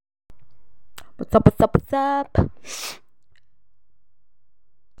What's up? What's up? What's up?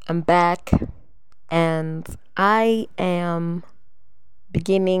 I'm back and I am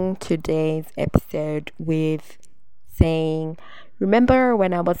beginning today's episode with saying, remember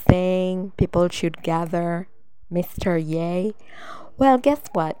when I was saying people should gather Mr. Yay? Well, guess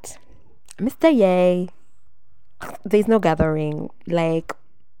what? Mr. Yay, there's no gathering. Like,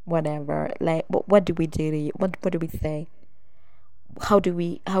 whatever. Like, what do we do to you? What do we say? How do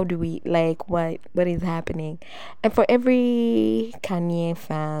we like what is happening? And for every Kanye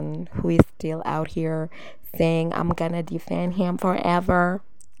fan who is still out here saying I'm gonna defend him forever,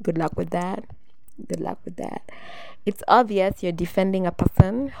 good luck with that. Good luck with that. It's obvious you're defending a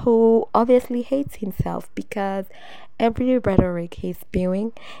person who obviously hates himself, because every rhetoric he's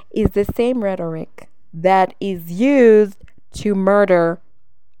spewing is the same rhetoric that is used to murder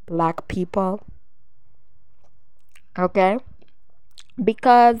black people. Okay,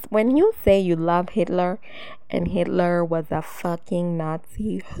 because when you say you love Hitler and Hitler was a fucking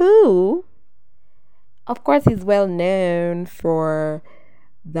Nazi who, of course, is well known for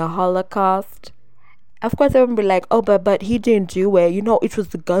the Holocaust. Of course, everyone will be like, oh, but he didn't do it. You know, it was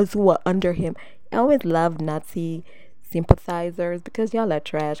the guys who were under him. I always love Nazi sympathizers because y'all are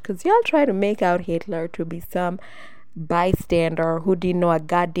trash. Because y'all try to make out Hitler to be some bystander who didn't know a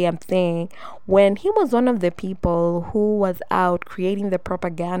goddamn thing, when he was one of the people who was out creating the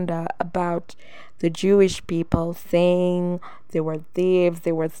propaganda about the Jewish people, saying they were thieves,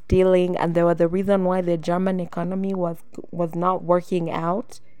 they were stealing, and they were the reason why the German economy was not working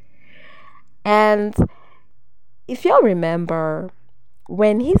out. And if y'all remember,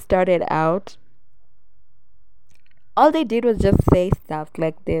 when he started out, all they did was just say stuff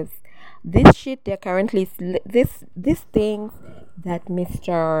like this shit they're currently this things that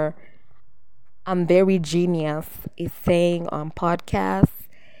Mr. I'm Very Genius is saying on podcasts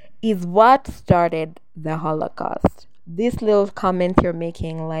is what started the Holocaust. This little comment you're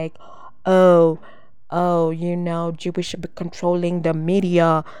making, like, oh, Jewish be controlling the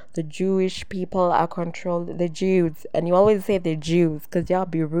media, the Jewish people are controlling the Jews, and you always say the Jews because y'all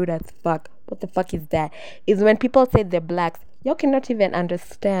be rude as fuck. What the fuck is that? Is when people say the blacks, y'all cannot even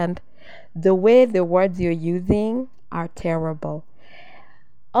understand the way the words you're using are terrible.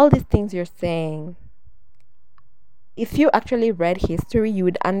 All these things you're saying, if you actually read history, you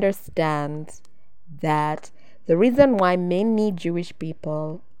would understand that the reason why many Jewish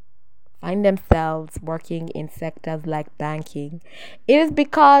people find themselves working in sectors like banking, it is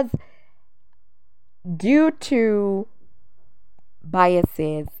because, due to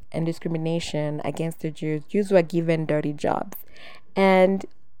biases and discrimination against the Jews were given dirty jobs. And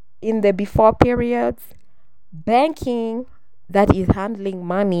in the before periods, banking that is handling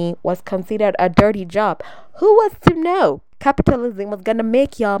money was considered a dirty job. Who was to know capitalism was gonna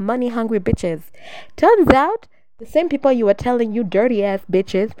make y'all money hungry bitches? Turns out the same people you were telling you dirty ass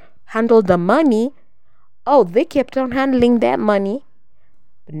bitches handle the money. Oh, they kept on handling that money.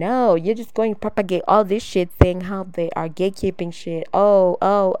 But no, you're just going to propagate all this shit saying how they are gatekeeping shit. Oh.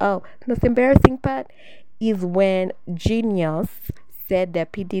 The most embarrassing part is when Genius said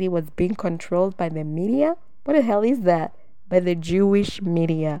that P. Diddy was being controlled by the media. What the hell is that? By the Jewish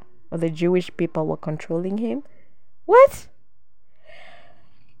media, or the Jewish people were controlling him? What?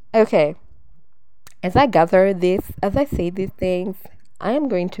 Okay. As I say these things, I am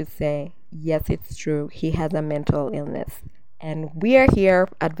going to say, yes, it's true. He has a mental illness. And we are here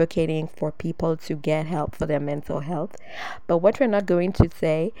advocating for people to get help for their mental health. But what we're not going to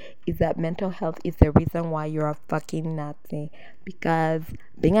say is that mental health is the reason why you're a fucking Nazi. Because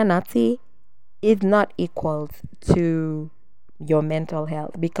being a Nazi is not equal to your mental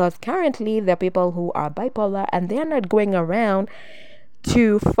health. Because currently there are people who are bipolar and they're not going around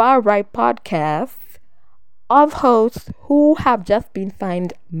to far right podcasts of hosts who have just been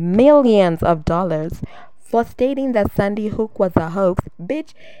fined millions of dollars for stating that Sandy Hook was a hoax.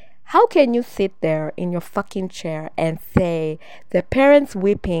 Bitch, how can you sit there in your fucking chair and say the parents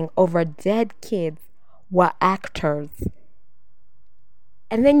weeping over dead kids were actors,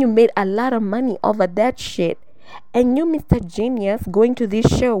 and then you made a lot of money over that shit, and you, Mr. Genius, going to this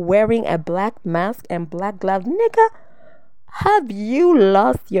show wearing a black mask and black gloves? Nigga, have you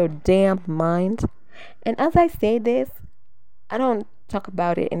lost your damn mind? And as I say this, I don't talk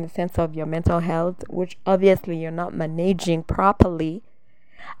about it in the sense of your mental health, which obviously you're not managing properly.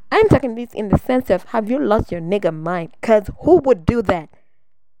 I'm talking this in the sense of, have you lost your nigga mind? Because who would do that?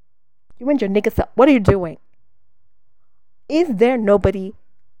 You want your nigga self. What are you doing? Is there nobody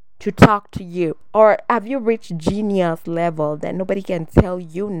to talk to you? Or have you reached genius level that nobody can tell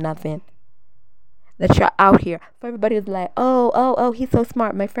you nothing? that you're out here. So everybody's like, oh, oh, oh, he's so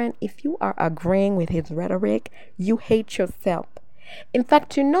smart. My friend, if you are agreeing with his rhetoric, you hate yourself. In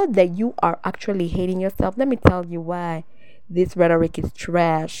fact, to know that you are actually hating yourself, let me tell you why this rhetoric is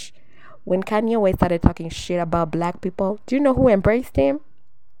trash. When Kanye West started talking shit about black people, do you know who embraced him?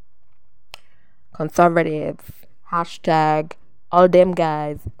 Conservatives. Hashtag all them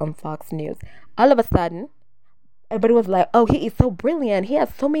guys on Fox News. All of a sudden, everybody was like, oh, he is so brilliant. He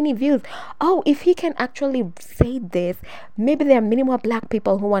has so many views. Oh, if he can actually say this, maybe there are many more black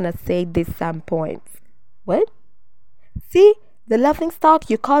people who want to say these same points. What? See? The laughing stock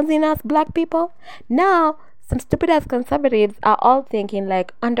you causing us black people? Now, some stupid ass conservatives are all thinking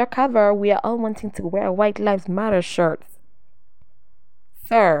like undercover we are all wanting to wear White Lives Matter shirts.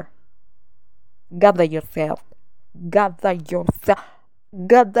 Sir, gather yourself. Gather yourself.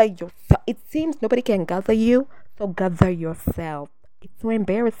 Gather yourself. It seems nobody can gather you, so gather yourself. It's so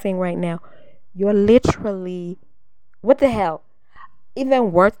embarrassing right now. You're literally, what the hell?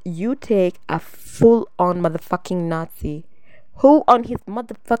 Even worse, you take a full on motherfucking Nazi who on his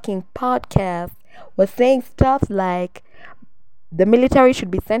motherfucking podcast was saying stuff like the military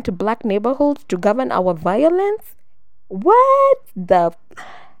should be sent to black neighborhoods to govern our violence. What the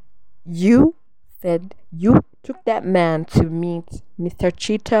you said you took that man to meet Mr.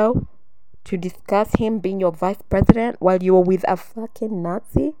 Cheeto to discuss him being your vice president while you were with a fucking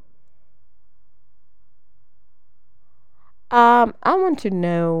Nazi? I want to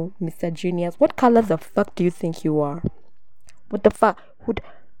know, Mr. Genius, what color the fuck do you think you are? What the fuck?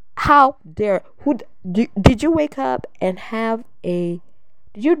 How dare? Did you wake up and have a?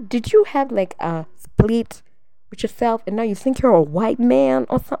 Did you have like a split with yourself, and now you think you're a white man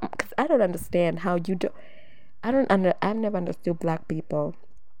or something? Because I don't understand how you do. I've never understood black people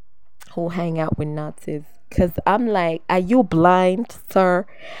who hang out with Nazis. Because I'm like, are you blind, sir?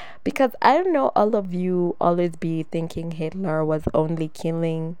 Because I don't know, all of you always be thinking Hitler was only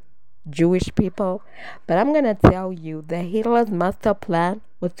killing Jewish people. But I'm going to tell you that Hitler's master plan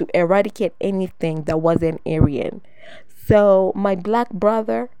was to eradicate anything that wasn't Aryan. So, my black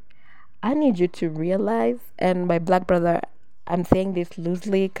brother, I need you to realize, and my black brother, I'm saying this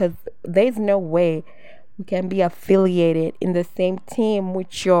loosely because there's no way we can be affiliated in the same team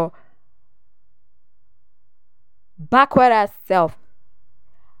with your backward ass self.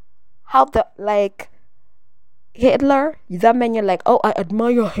 How the like Hitler, that man you're like, oh, I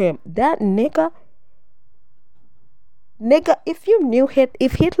admire him. That nigga, if you knew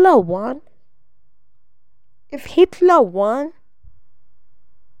if Hitler won,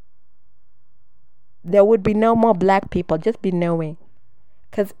 there would be no more black people. Just be knowing,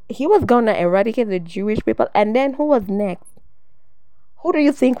 because he was gonna eradicate the Jewish people, and then who was next? Who do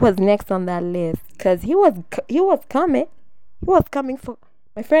you think was next on that list? Because he was coming. He was coming for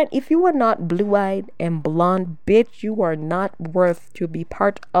my friend. If you were not blue-eyed and blonde, bitch, you are not worth to be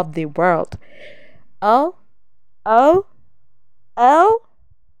part of the world. Oh, oh, oh.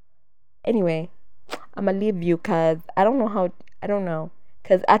 Anyway, I'ma leave you because I don't know how. I don't know.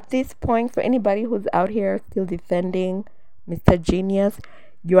 Because at this point, for anybody who's out here still defending Mr. Genius,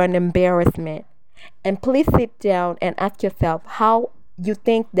 you're an embarrassment. And please sit down and ask yourself how you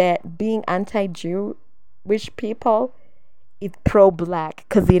think that being anti-Jewish people is pro-black,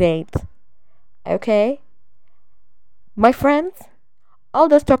 because it ain't. Okay? My friends, all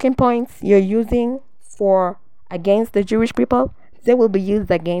those talking points you're using for against the Jewish people, they will be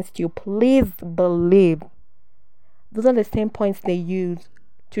used against you. Please believe. Those are the same points they use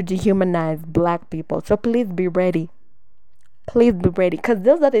to dehumanize black people. So please be ready. Please be ready, because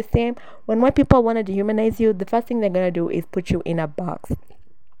those are the same. When white people want to dehumanize you, the first thing they're gonna do is put you in a box,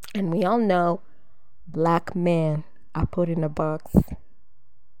 and we all know black men are put in a box.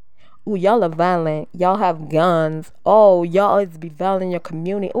 Ooh, y'all are violent. Y'all have guns. Oh, y'all always be violent in your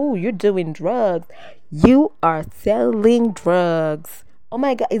community. Ooh, you're doing drugs. You are selling drugs. Oh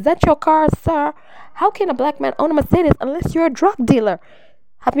my God, is that your car, sir? How can a black man own a Mercedes unless you're a drug dealer?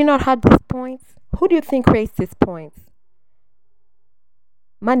 Have you not had these points? Who do you think creates these points?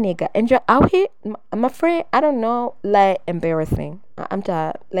 My nigga, and you're out here, my friend, I don't know, like, embarrassing. I'm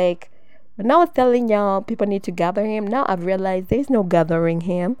tired. Like, when I was telling y'all people need to gather him, now I've realized there's no gathering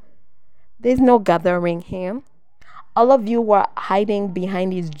him. There's no gathering him. All of you were hiding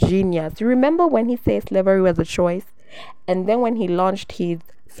behind his genius. You remember when he said slavery was a choice? And then when he launched his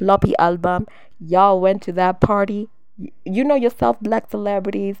floppy album, y'all went to that party. You know yourself, black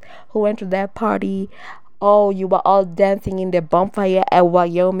celebrities who went to that party. Oh, you were all dancing in the bonfire at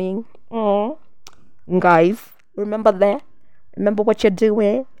Wyoming. Guys, remember that? Remember what you're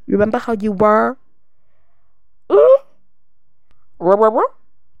doing? Remember how you were?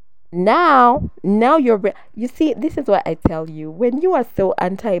 Now you see, this is what I tell you. When you are so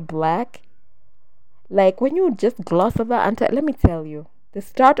anti-black, like when you just gloss over anti, let me tell you, the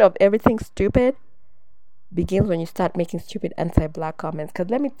start of everything stupid begins when you start making stupid anti-black comments. Because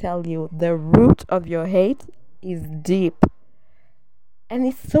let me tell you, the root of your hate is deep, and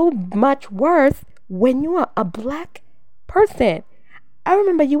it's so much worse when you are a black person. I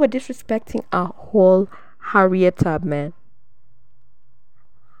remember you were disrespecting a whole Harriet Tubman,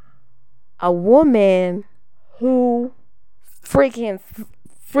 a woman who freaking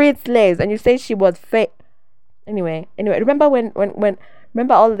freed slaves, and you say she was fake. Anyway, remember when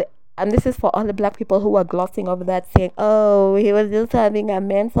remember all the, and this is for all the black people who are glossing over that, saying, "Oh, he was just having a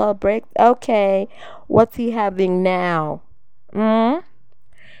mental break." Okay, what's he having now? Mm?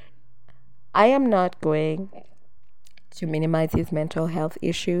 I am not going to minimize his mental health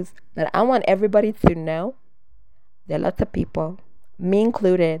issues, but I want everybody to know there are lots of people, me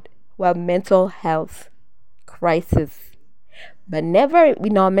included, who have mental health crisis. But never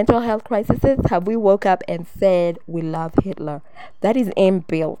in our mental health crises have we woke up and said we love Hitler. That is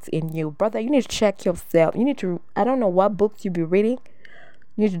inbuilt in you. Brother, you need to check yourself. You need to, I don't know what books you be reading.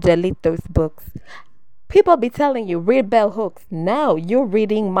 You need to delete those books. People be telling you, read bell hooks. No, you're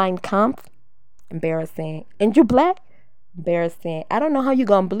reading Mein Kampf. Embarrassing. And you black? Embarrassing. I don't know how you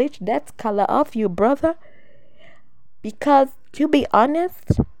gonna bleach that color off you, brother. Because, to be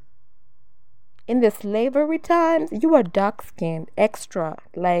honest, in the slavery times, you were dark skinned, extra.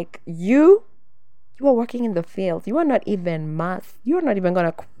 Like you are working in the fields. You are not even masked. You are not even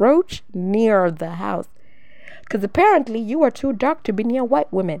gonna crouch near the house. Because apparently you were too dark to be near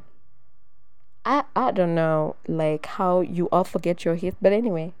white women. I don't know like how you all forget your history. But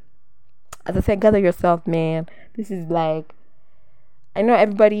anyway, as I said, gather yourself, man. This is like, I know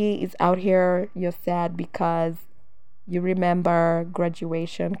everybody is out here, you're sad because you remember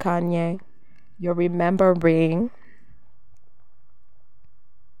graduation, Kanye. You're remembering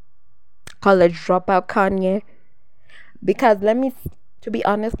college dropout, Kanye. Because to be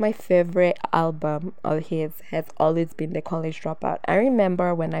honest, my favorite album of his has always been The College Dropout. I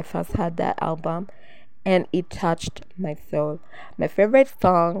remember when I first had that album and it touched my soul. My favorite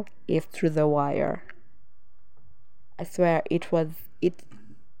song is Through the Wire. I swear it was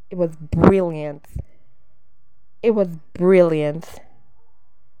brilliant. It was brilliant.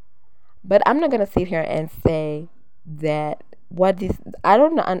 But I'm not gonna sit here and say that what this, I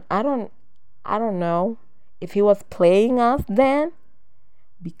don't know, and I don't know if he was playing us then,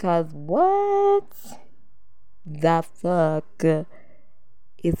 because what the fuck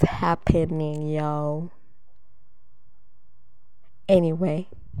is happening, yo? Anyway,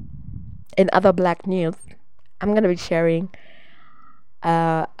 in other black news, I'm gonna be sharing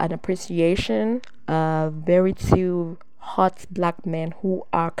an appreciation of very two hot black men who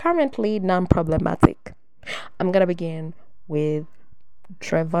are currently non-problematic. I'm gonna begin with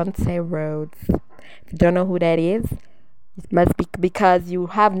Trevante Rhodes. If you don't know who that is, it must be because you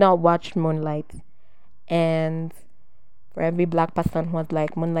have not watched Moonlight. And for every black person who was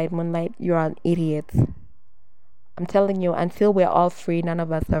like, Moonlight, Moonlight, you're an idiot. I'm telling you, until we're all free, none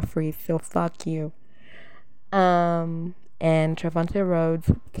of us are free. So fuck you. And Trevante Rhodes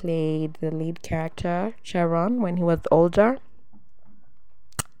played the lead character, Sharon, when he was older.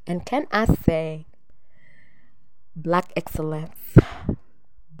 And can I say, black excellence,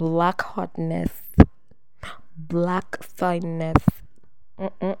 black hotness, black fineness.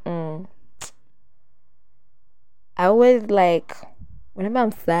 I always like, whenever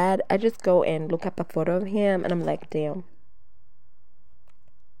I'm sad, I just go and look up a photo of him and I'm like, damn.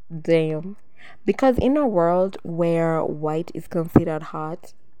 Damn. Because in a world where white is considered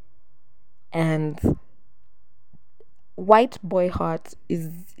hot and white boy hot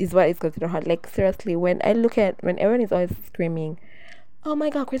is what is considered hot. Like seriously, when everyone is always screaming, "Oh my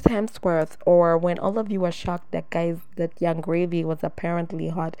God, Chris Hemsworth," or when all of you are shocked that Young Gravy was apparently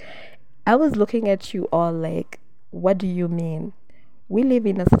hot, I was looking at you all like, what do you mean? We live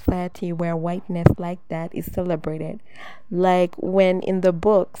in a society where whiteness like that is celebrated. Like when in the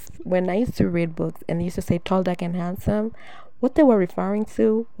books, when I used to read books and they used to say tall, dark, and handsome, what they were referring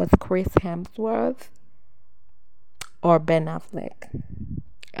to was Chris Hemsworth or Ben Affleck.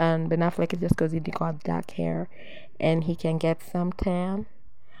 And Ben Affleck is just because he got dark hair and he can get some tan.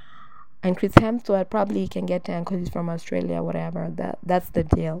 And Chris Hemsworth probably can get tan because he's from Australia, whatever. That's the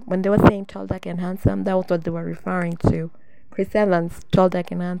deal. When they were saying tall, dark, and handsome, that was what they were referring to. Chris Evans, tall,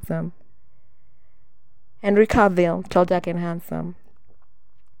 dark, and handsome. Henry Cavill, tall, dark, and handsome.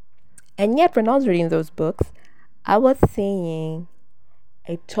 And yet, when I was reading those books, I was seeing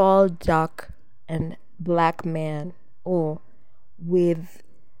a tall, dark, and black man, with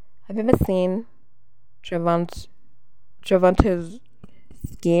Have you ever seen Trevant Trevante's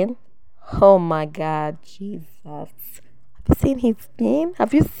skin? Oh my god, Jesus. Have you seen his skin?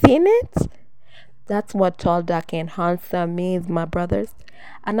 Have you seen it? That's what tall, dark, and handsome means, my brothers.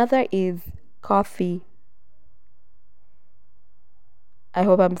 Another is Coffee. I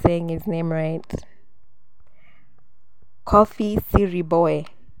hope I'm saying his name right. Coffee Siri Boy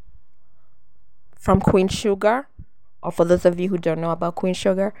from Queen Sugar, or for those of you who don't know about Queen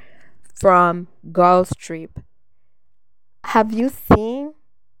Sugar, from Girls Trip. Have you seen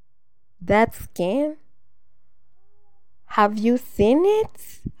that skin? Have you seen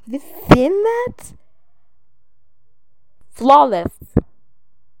it? Have you seen that? Flawless.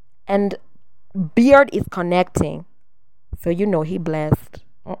 And beard is connecting. So you know he blessed.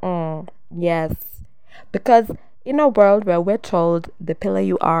 Yes. Because in a world where we're told the paler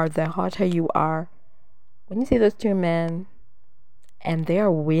you are, the hotter you are, when you see those two men and they're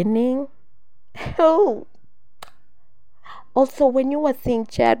winning, oh. Also, when you were seeing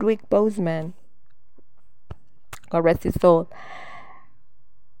Chadwick Boseman, God rest his soul,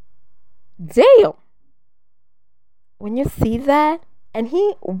 damn. When you see that, and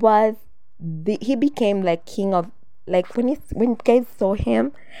he became like king of, like when guys saw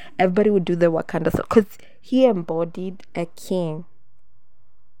him, everybody would do the Wakanda song because he embodied a king.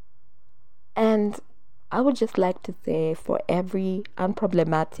 And I would just like to say, for every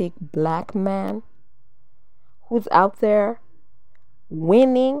unproblematic black man who's out there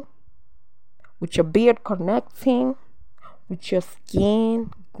winning, with your beard connecting, with your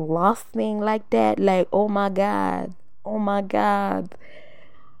skin glossing like that, like oh my god,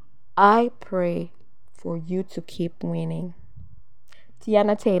 I pray for you to keep winning.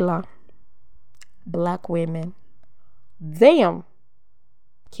 Tiana Taylor, black women, damn,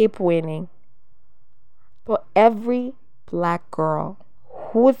 keep winning. For every black girl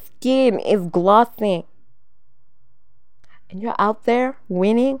whose skin is glossing and you're out there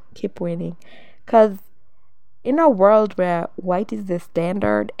winning, keep winning. Because in a world where white is the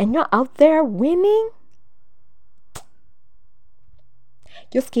standard and you're out there winning,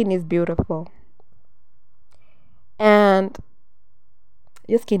 your skin is beautiful. And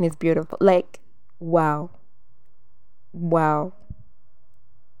your skin is beautiful. Like, wow.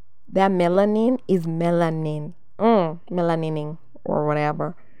 That melanin is melanin. Melanining or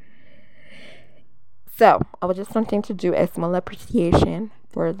whatever. So, I was just wanting to do a small appreciation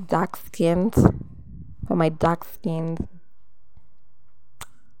for dark skins, for my dark skinned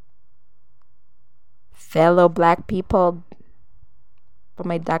fellow black people, for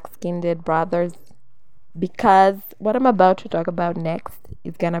my dark skinned brothers, because what I'm about to talk about next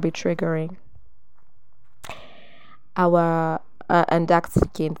is gonna be triggering our and dark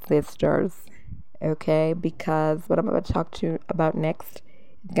skinned sisters. Okay, because what I'm about to talk to about next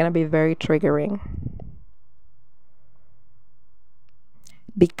is gonna be very triggering.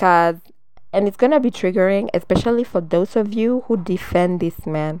 Because and it's gonna be triggering, especially for those of you who defend this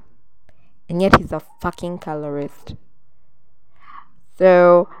man, and yet he's a fucking colorist.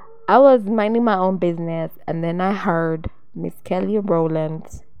 So I was minding my own business, and then I heard Miss Kelly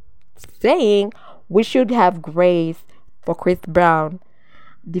Rowland saying we should have grace for Chris Brown,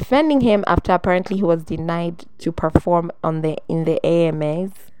 defending him after apparently he was denied to perform in the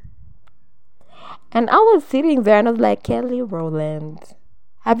AMAs. And I was sitting there and I was like, Kelly Rowland,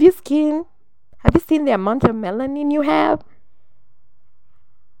 have you seen the amount of melanin you have?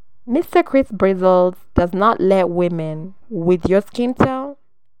 Mr. Chris Brizzles does not let women with your skin tone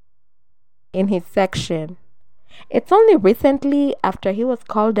in his section. It's only recently, after he was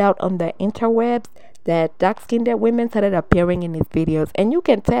called out on the interwebs, that dark-skinned women started appearing in his videos. And you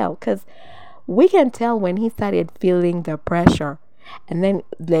can tell, because we can tell when he started feeling the pressure. And then,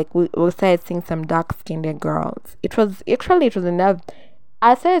 like, we started seeing some dark-skinned girls. It was enough.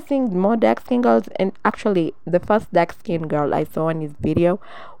 I started seeing more dark-skinned girls, and actually, the first dark-skinned girl I saw in his video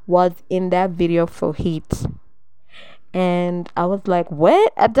was in that video for Heat. And I was like,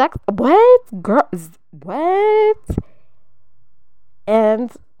 what? What? Girls, what?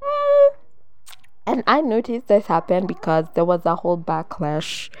 And I noticed this happened because there was a whole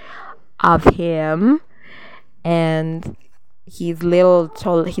backlash of him and his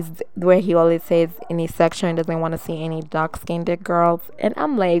where he always says in his section doesn't want to see any dark-skinned girls. And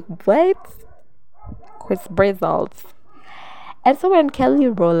I'm like, what? Chris Brizzles. And so when Kelly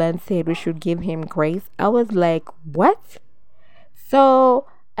Rowland said we should give him grace, I was like, what? So,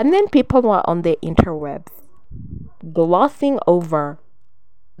 and then people were on the interwebs glossing over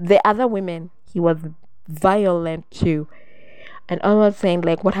the other women he was violent to. And I was saying,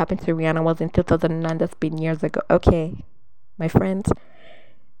 like, what happened to Rihanna was in 2009. That's been years ago. Okay, my friends,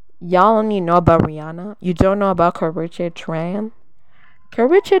 Y'all only know about Rihanna. You don't know about Karrueche Tran.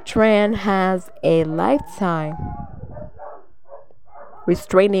 Karrueche Tran has a lifetime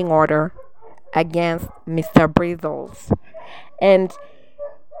restraining order against Mr. Brizzles. And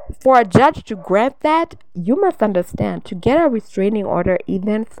for a judge to grant that, you must understand to get a restraining order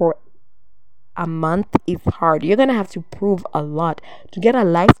even for a month is hard. You're gonna have to prove a lot. To get a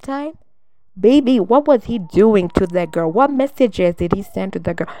lifetime, baby, what was he doing to that girl? What messages did he send to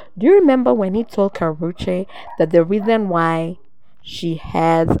the girl? Do you remember when he told Karrueche that the reason why she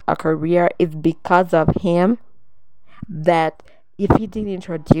has a career is because of him? That if he didn't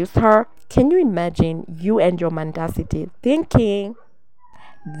introduce her, can you imagine you and your mendacity thinking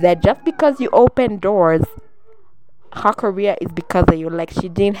that just because you open doors, her career is because of you? Like she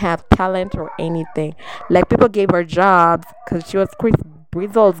didn't have talent or anything. Like people gave her jobs because she was Chris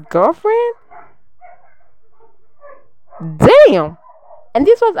Brizzle's girlfriend. Damn. And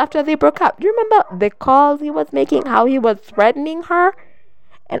this was after they broke up. Do you remember the calls he was making? How he was threatening her?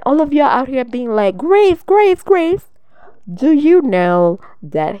 And all of you are out here being like, Grace, Grace, Grace. Do you know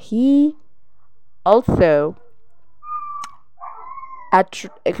that he also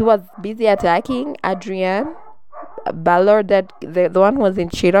he was busy attacking Adrienne Ballard, that the one who was in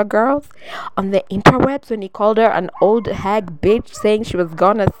Cheetah Girls, on the interwebs when he called her an old hag bitch, saying she was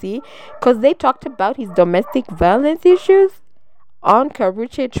gonna see, because they talked about his domestic violence issues on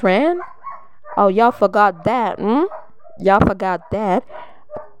Karrueche Tran. Oh, y'all forgot that, Y'all forgot that.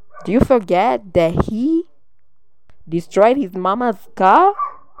 Do you forget that he destroyed his mama's car?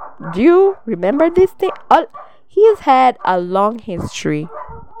 Do you remember this thing? He has had a long history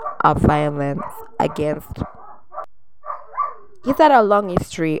of violence against. He's had a long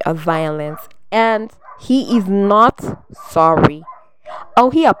history of violence, and he is not sorry.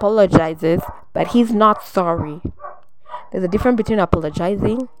 Oh, he apologizes, but he's not sorry. There's a difference between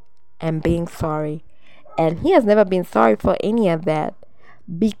apologizing and being sorry. And he has never been sorry for any of that.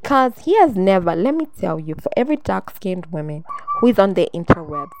 Because he has never, let me tell you, for every dark-skinned woman who is on the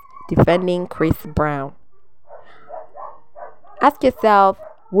interwebs defending Chris Brown, ask yourself,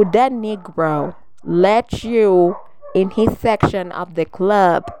 would that Negro let you in his section of the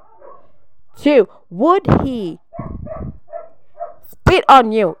club? Two, would he spit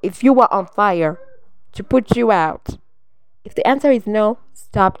on you if you were on fire to put you out? If the answer is no,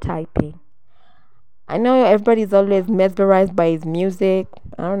 stop typing. I know everybody's always mesmerized by his music.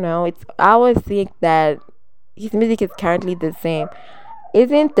 I don't know. I always think that his music is currently the same.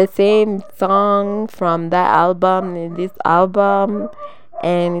 Isn't the same song from that album in this album,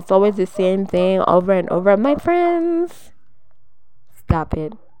 and it's always the same thing over and over. My friends, stop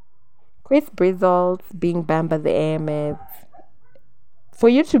it. Chris Brizzles being banned by the AMS. For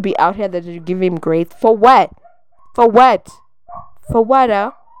you to be out here that you give him grace. For what? For what? For what,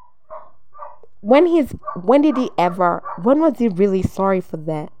 when was he really sorry for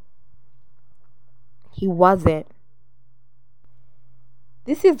that? He wasn't.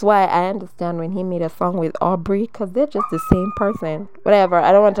 This is why I understand when he made a song with Aubrey, because they're just the same person. Whatever,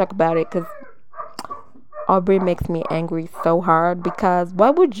 I don't want to talk about it because Aubrey makes me angry so hard. Because why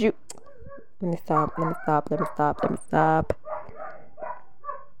would you... Let me stop. I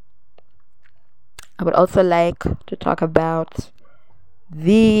would also like to talk about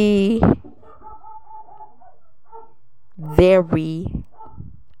the very,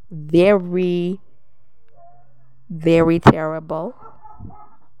 very, very terrible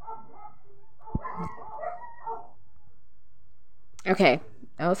I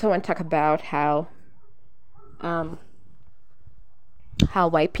also want to talk about how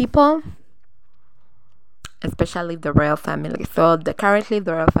white people, especially the royal family, so currently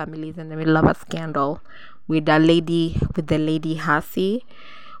the royal family is in the middle of a scandal with the lady Hassie,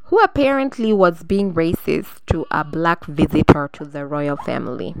 who apparently was being racist to a black visitor to the royal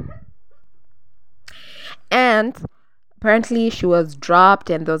family. And apparently she was dropped,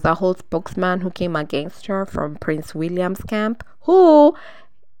 and there was a whole spokesman who came against her from Prince William's camp, who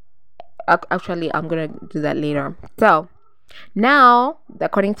actually I'm gonna do that later. So now,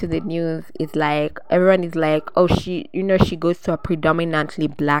 according to the news, it's like everyone is like, oh, she goes to a predominantly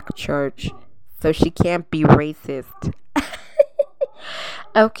black church, so she can't be racist.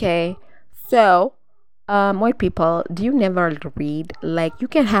 Okay, so white people, do you never read, like, you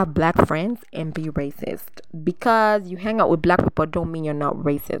can have black friends and be racist? Because you hang out with black people don't mean you're not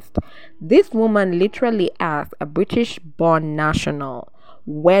racist. This woman literally asked a British born national,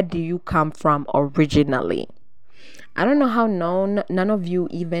 where do you come from originally? I don't know how none of you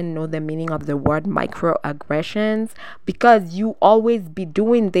even know the meaning of the word microaggressions, because you always be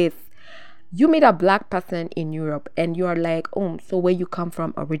doing this. You meet a black person in Europe and you're like, oh, so where you come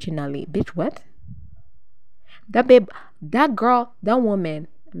from originally? Bitch, what? That babe, that girl, that woman,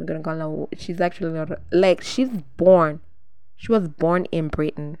 I'm gonna call her, she's actually not, like, she was born in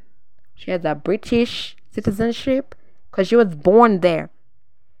Britain. She has a British citizenship because she was born there.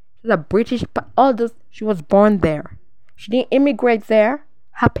 She's a British, all this, she was born there. She didn't immigrate there.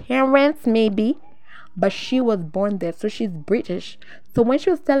 Her parents, maybe, but she was born there, so she's British. So when she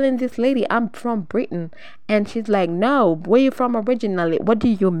was telling this lady, I'm from Britain, and she's like, no, where you from originally? What do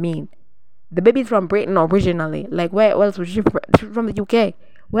you mean? The baby's from Britain originally. Like, where else would she from the UK?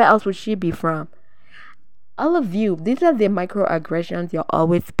 Where else would she be from? All of you, these are the microaggressions you're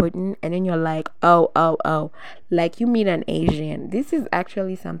always putting, and then you're like, oh. Like, you meet an Asian. This is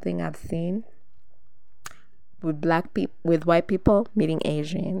actually something I've seen with black people, with white people meeting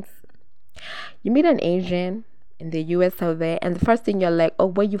Asians. You meet an Asian in the US out there, and the first thing you're like, oh,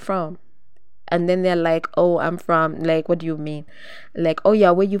 where you from? And then they're like, oh, I'm from, like, what do you mean? Like, oh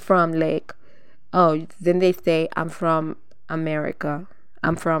yeah, where you from? Like, oh, then they say, I'm from America.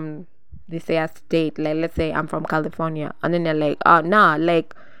 I'm from, they say a state. Like, let's say I'm from California. And then they're like, oh, nah,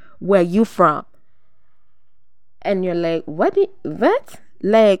 like, where you from? And you're like, what?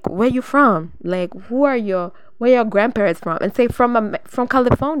 Like, where you from? Like, where your grandparents from? And say, from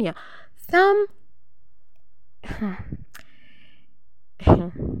California. Some...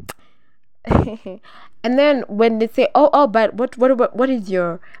 And then when they say, oh, but what is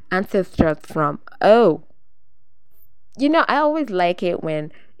your ancestors from? Oh, I always like it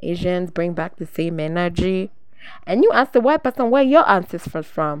when Asians bring back the same energy, and you ask the white person where your ancestors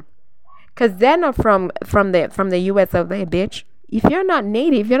from, because they're not from the US of there, bitch. If you're not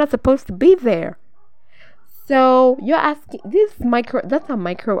native, you're not supposed to be there. So you're asking that's a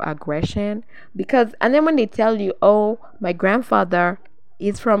microaggression, because, and then when they tell you, oh, my grandfather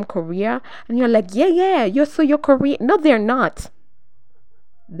is from Korea, and you're like, yeah, you're Korean. No, they're not.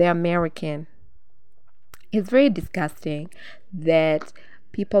 They're American. It's very disgusting that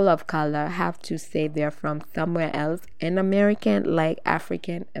people of color have to say they're from somewhere else in American, like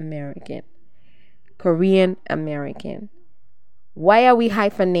African American, Korean American. Why are we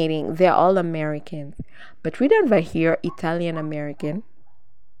hyphenating? They're all Americans. But we never hear Italian American.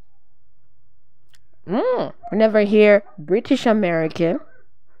 We never hear British American.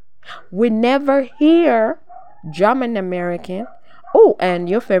 We never hear German American. Oh, and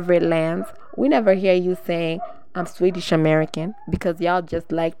your favorite lands. We never hear you saying, I'm Swedish American, because y'all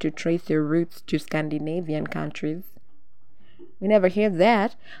just like to trace your roots to Scandinavian countries. We never hear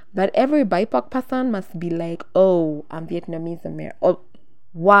that. But every BIPOC person must be like, oh, I'm Vietnamese American. Oh,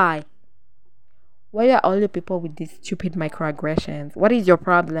 why? Why are all the people with these stupid microaggressions? What is your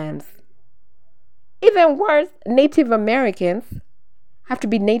problems? Even worse, Native Americans have to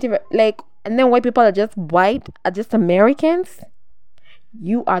be native, like, and then white people are just white, are just Americans.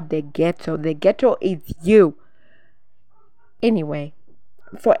 You are the ghetto. The ghetto is you. Anyway,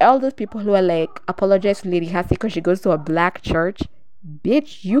 for all those people who are like, apologize to Lady Hassie because she goes to a black church,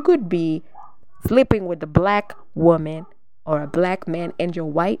 bitch, you could be sleeping with a black woman or a black man, and you're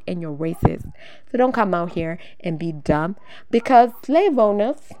white and you're racist. So don't come out here and be dumb, because slave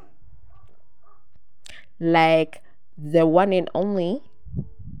owners, like the one and only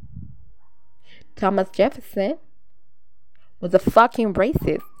Thomas Jefferson, was a fucking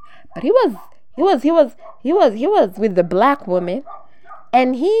racist. But he was with the black woman,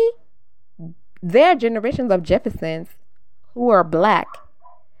 and there are generations of Jeffersons who are black.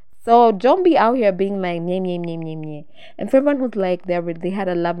 So don't be out here being like nyeh. And for everyone who's like they had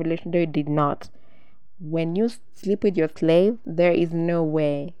a love relation, they did not. When you sleep with your slave, there is no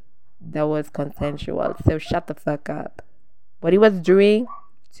way that was consensual. So shut the fuck up. What he was doing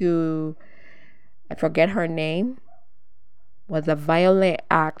to, I forget her name, was a violent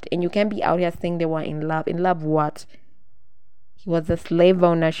act. And you can't be out here saying they were in love. In love what? He was a slave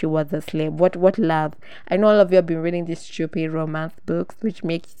owner, she was a slave. What love? I know all of you have been reading these stupid romance books, which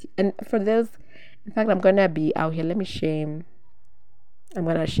makes, and for those, in fact, I'm gonna be out here. I'm gonna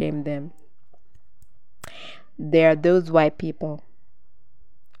shame them. There are those white people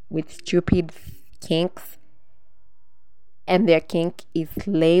with stupid kinks, and their kink is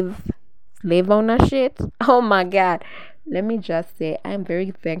slave ownership. Oh my god. Let me just say, I'm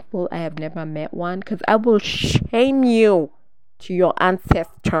very thankful I have never met one, because I will shame you to your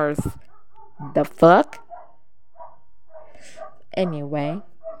ancestors. The fuck? Anyway,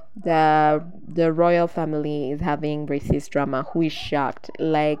 the royal family is having racist drama. Who is shocked?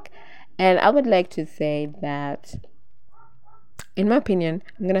 Like, and I would like to say that, in my opinion,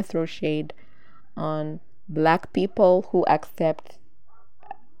 I'm gonna throw shade on black people who accept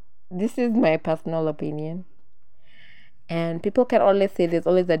this is my personal opinion. And people can always say there's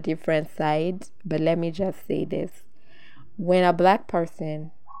always a different side, but let me just say this. When a black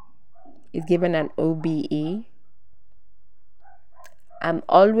person is given an OBE, I'm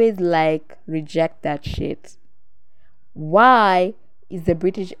always like, reject that shit. Why is the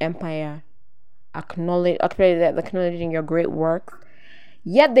British Empire acknowledging your great work,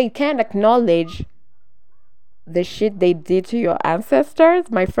 yet they can't acknowledge the shit they did to your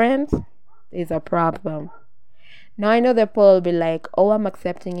ancestors, my friends? Is a problem. Now I know that people will be like, "Oh, I'm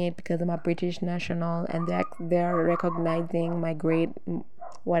accepting it because I'm a British national, and they're recognizing my great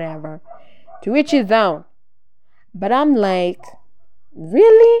whatever." To each his own. But I'm like,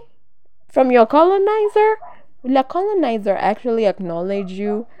 really? From your colonizer? Will a colonizer actually acknowledge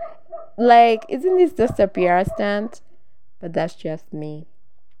you? Like, isn't this just a PR stunt? But that's just me.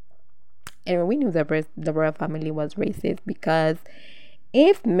 And we knew the royal family was racist because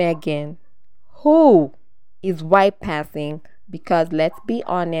if Meghan, who is white passing, because let's be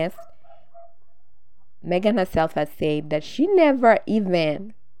honest, Meghan herself has said that she never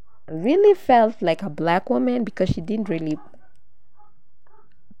even really felt like a black woman because she didn't really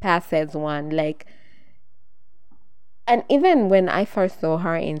pass as one. Like, and even when I first saw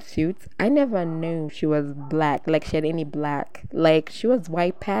her in Suits, I never knew she was black, like she had any black. Like, she was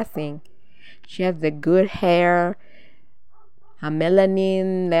white passing. She has the good hair. Her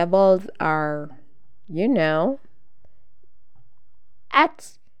melanin levels are, you know,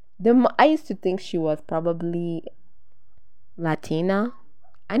 at I used to think she was probably Latina.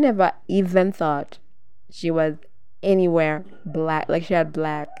 I never even thought she was anywhere black, like she had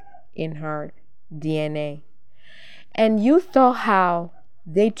black in her DNA. And you saw how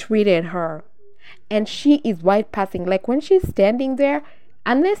they treated her. And she is white passing. Like when she's standing there,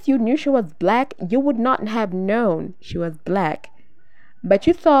 unless you knew she was black, you would not have known she was black. But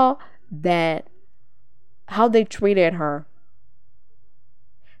you saw that how they treated her.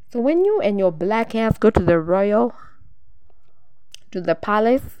 So when you and your black ass go to the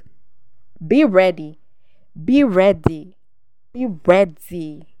palace, be ready. Be ready. Be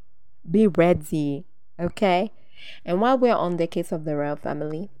ready. Be ready. Okay? And while we're on the case of the royal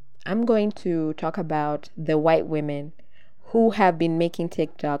family, I'm going to talk about the white women who have been making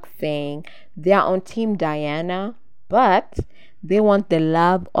TikTok saying they are on Team Diana, but they want the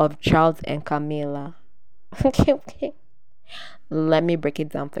love of Charles and Camilla. Okay. Let me break it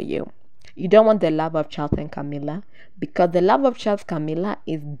down for you. You don't want the love of Charles and Camilla because the love of Charles Camilla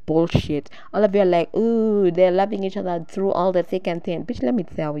is bullshit. All of you are like, ooh, they're loving each other through all the thick and thin. Bitch, let me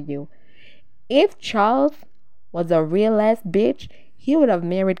tell you. If Charles was a real ass bitch, he would have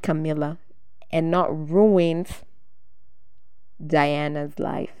married Camilla and not ruined Diana's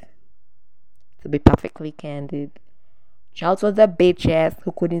life. To be perfectly candid, Charles was a bitch ass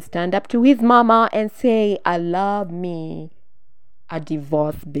who couldn't stand up to his mama and say, I love me. A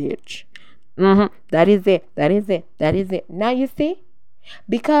divorced bitch. That is it. That is it. That is it. Now you see?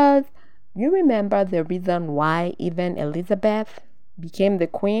 Because you remember the reason why even Elizabeth became the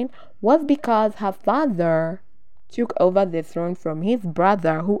queen was because her father took over the throne from his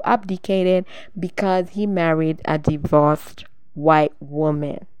brother who abdicated because he married a divorced white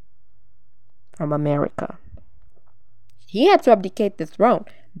woman from America. He had to abdicate the throne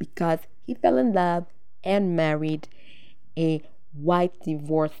because he fell in love and married a white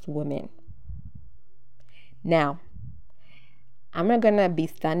divorced woman. Now, I'm not gonna be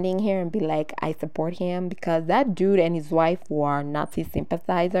standing here and be like, I support him because that dude and his wife were Nazi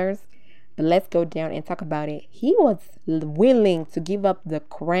sympathizers. But let's go down and talk about it. He was willing to give up the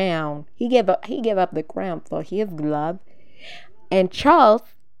crown. He gave up the crown for his love. And Charles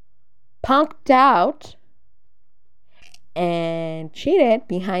punked out and cheated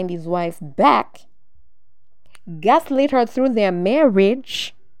behind his wife's back, gaslit her through their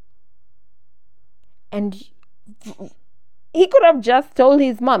marriage, and he could have just told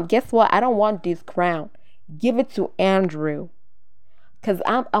his mom, guess what, I don't want this crown, give it to Andrew because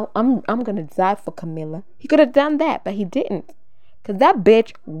I'm gonna die for Camilla. He could have done that, but he didn't because that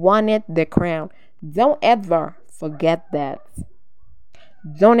bitch wanted the crown. Don't ever forget that.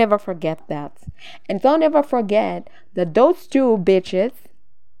 Don't ever forget that. And don't ever forget that those two bitches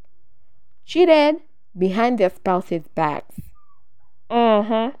cheated behind their spouses' backs.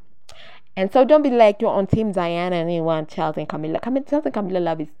 And so don't be like you're on Team Diana and you want Charles and Camilla. Charles and Camilla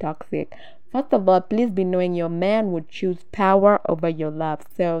love is toxic. First of all, please be knowing your man would choose power over your love.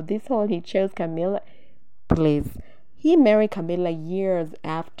 So this whole he chose Camilla, please. He married Camilla years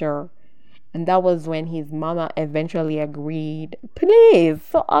after. And that was when his mama eventually agreed. Please.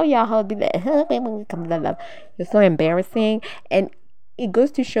 So all y'all will be like, Camilla love. You're so embarrassing. And it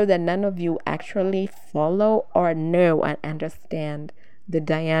goes to show that none of you actually follow or know and understand the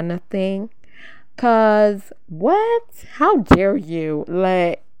Diana thing. Cause what? How dare you?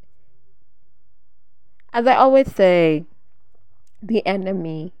 Like, as I always say, the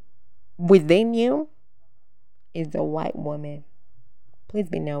enemy within you is a white woman. Please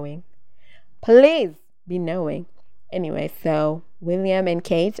be knowing. Please be knowing. Anyway, so William and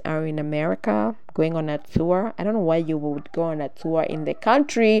Kate are in America going on a tour. I don't know why you would go on a tour in the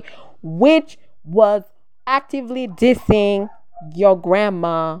country which was actively dissing your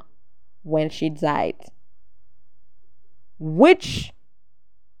grandma when she died. Which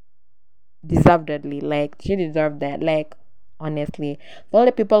deservedly, like, she deserved that. Like, honestly. For all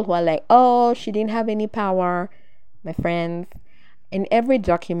the people who are like, oh, she didn't have any power, my friends, in every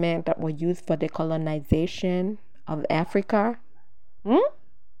document that was used for the colonization of Africa,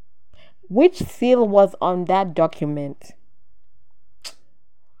 which seal was on that document?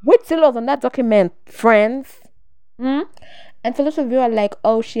 Which seal was on that document, friends? And for those of you who are like,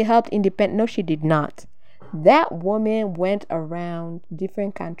 oh, she helped independent. No, she did not. That woman went around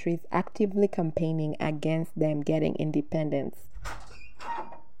different countries actively campaigning against them getting independence.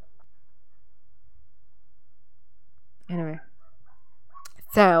 Anyway.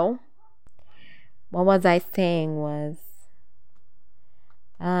 So, what was I saying was,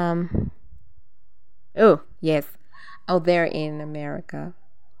 oh, yes, out there in America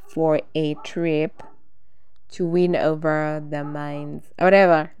for a trip to win over the minds, or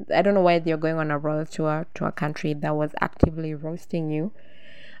whatever. I don't know why you're going on a road tour to a country that was actively roasting you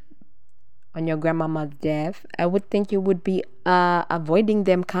on your grandmama's death. I would think you would be avoiding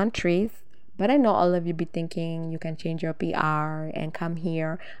them countries. But I know all of you be thinking you can change your PR and come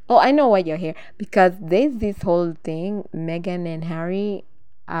here. Oh, I know why you're here. Because there's this whole thing. Meghan and Harry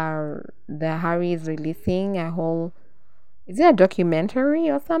Harry is releasing a whole, is it a documentary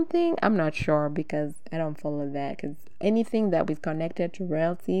or something? I'm not sure because I don't follow that. Because anything that is connected to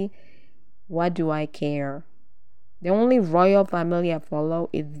royalty, what do I care? The only royal family I follow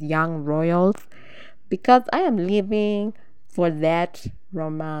is young royals. Because I am living for that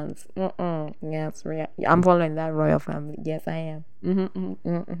romance. Yes, I'm following that royal family. Yes, I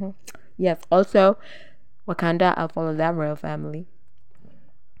am. Yes, also Wakanda, I'll follow that royal family.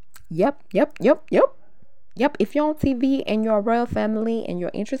 Yep. If you're on TV and you're a royal family and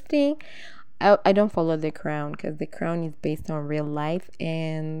you're interesting, I don't follow The Crown because The Crown is based on real life,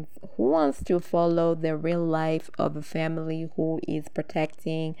 and who wants to follow the real life of a family who is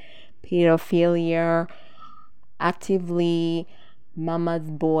protecting pedophilia, actively mama's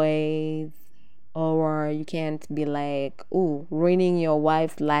boys, or you can't be like, ooh, ruining your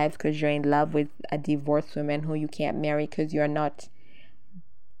wife's life because you're in love with a divorced woman who you can't marry because you're not,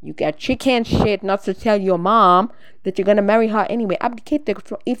 you got chicken shit not to tell your mom that you're gonna marry her anyway. Abdicate the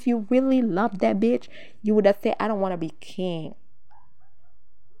control. If you really love that bitch, you would have said, I don't want to be king.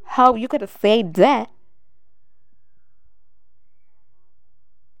 How you could have said that?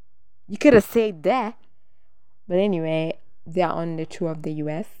 You could have said that. But anyway, they're on the tour of the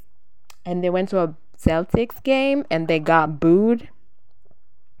US and they went to a Celtics game and they got booed.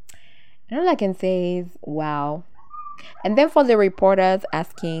 And all I can say is, wow. And then for the reporters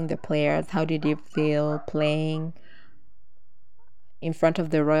asking the players, how did you feel playing in front of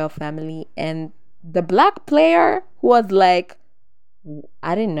the royal family? And the black player who was like,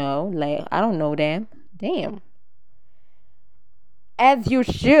 I didn't know, like, I don't know them. Damn. As you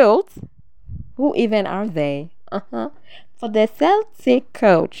should. Who even are they? For the Celtic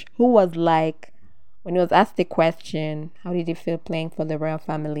coach, who was like, when he was asked the question, how did he feel playing for the royal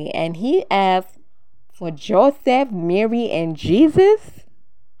family? And he asked, for Joseph, Mary, and Jesus?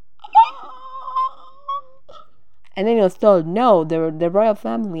 And then he was told, no, the royal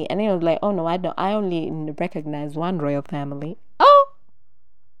family. And then he was like, oh no, I don't. I only recognize one royal family. Oh,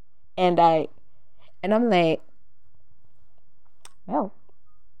 and I'm like, well,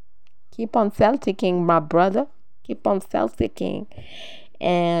 keep on Celticing, my brother. Keep on Celticing.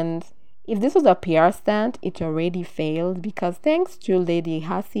 And if this was a PR stunt, it already failed because thanks to Lady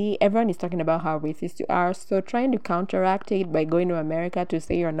Hussey, everyone is talking about how racist you are. So trying to counteract it by going to America to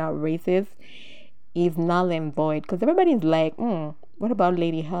say you're not racist is null and void because everybody's like, what about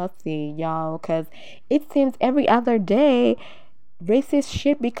Lady Hussey, y'all? Because it seems every other day racist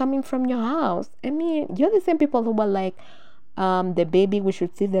shit be coming from your house. I mean, you're the same people who were like, the baby, we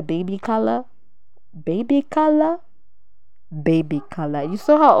should see the baby color. Baby color? Baby color. You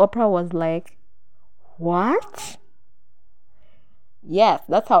saw how Oprah was like, what? Yes,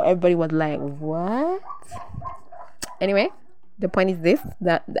 that's how everybody was like, what? Anyway, the point is this,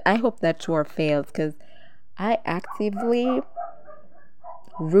 that I hope that tour fails because I actively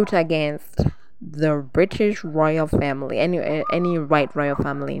root against the British royal family, any white royal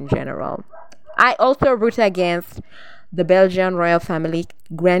family in general. I also root against the Belgian royal family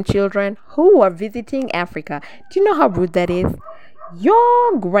grandchildren who were visiting Africa. Do you know how rude that is?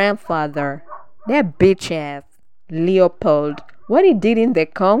 Your grandfather, that bitch ass Leopold, what he did in the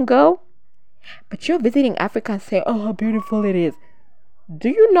Congo, but you're visiting Africa and say, oh, how beautiful it is. Do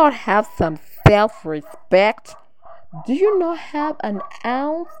you not have some self-respect? Do you not have an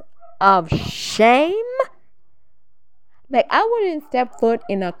ounce of shame? Like, I wouldn't step foot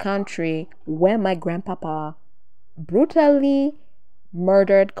in a country where my grandpapa brutally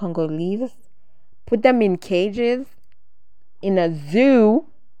murdered Congolese, put them in cages, in a zoo,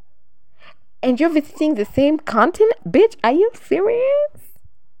 and you're visiting the same continent? Bitch, are you serious?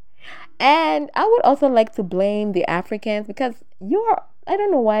 And I would also like to blame the Africans because I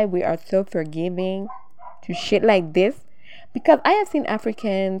don't know why we are so forgiving to shit like this. Because I have seen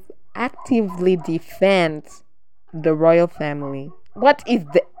Africans actively defend the royal family. What is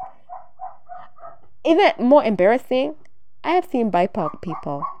the... Isn't it more embarrassing? I have seen BIPOC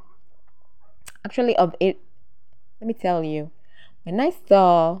people. Actually, of it, let me tell you, when I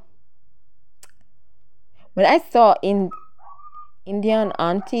saw in Indian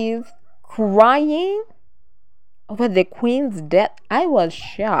aunties crying over the queen's death, I was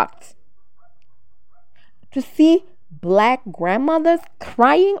shocked. To see black grandmothers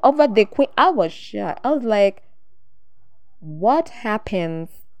crying over the queen, I was shocked. I was like, what happens?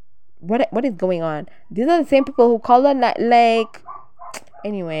 What is going on? These are the same people who call her like.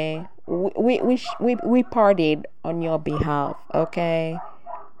 Anyway, we partied on your behalf, okay?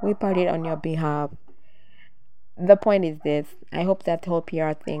 We partied on your behalf. The point is this: I hope that whole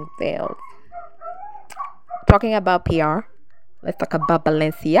PR thing fails. Talking about PR, let's talk about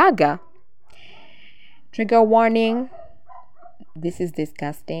Balenciaga. Trigger warning: this is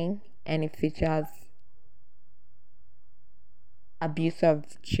disgusting, and it features abuse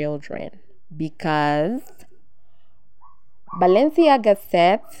of children because Balenciaga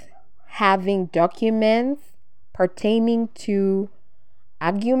said having documents pertaining to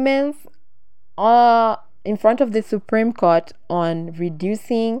arguments in front of the Supreme Court on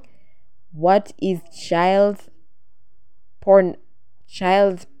reducing what is child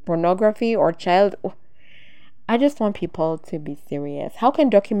pornography or child. I just want people to be serious. How can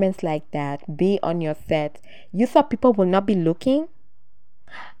documents like that be on your set? You thought people will not be looking?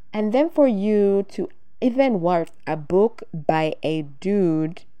 And then for you to even worse, a book by a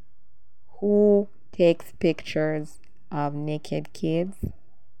dude who takes pictures of naked kids.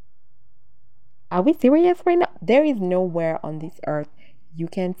 Are we serious right now? There is nowhere on this earth you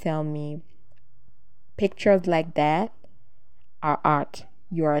can tell me pictures like that are art.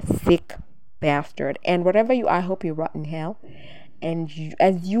 You are a sick bastard. And whatever you are, I hope you rot in hell. And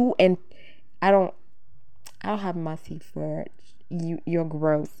I don't have mercy for you. You're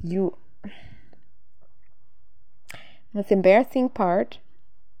gross. Most embarrassing part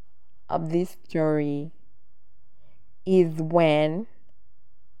of this story is when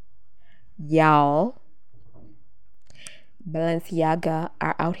y'all Balenciaga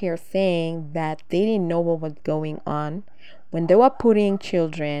are out here saying that they didn't know what was going on when they were putting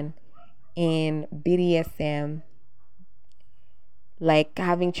children in BDSM, like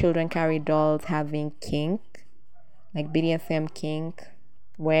having children carry dolls, having kink, like BDSM kink,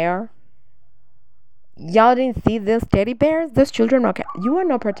 where y'all didn't see those teddy bears. Those children you are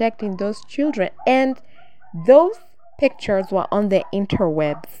not protecting those children, and those pictures were on the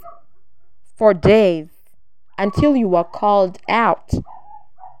interwebs for days until you were called out.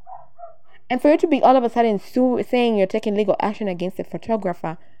 And for you to be all of a sudden saying you're taking legal action against a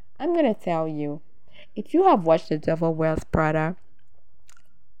photographer, I'm gonna tell you, if you have watched The Devil Wears Prada,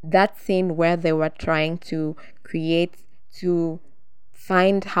 that scene where they were trying to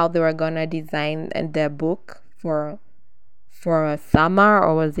find how they were gonna design their book for a summer,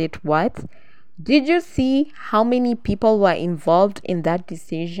 or was it what? Did you see how many people were involved in that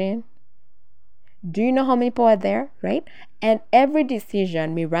decision? Do you know how many people were there, right? And every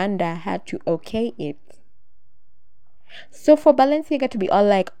decision, Miranda had to okay it. So for Balenciaga to be all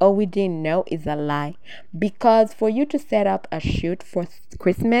like, oh, we didn't know, is a lie. Because for you to set up a shoot for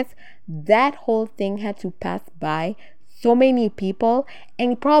Christmas, that whole thing had to pass by so many people,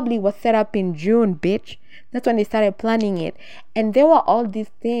 and it probably was set up in June, bitch. That's when they started planning it. And there were all these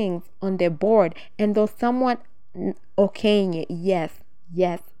things on the board, and there was someone okaying it. Yes.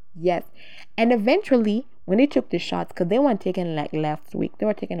 And eventually, when they took the shots, because they weren't taken like last week, they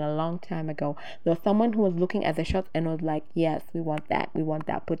were taken a long time ago. There was someone who was looking at the shots and was like, yes, we want that,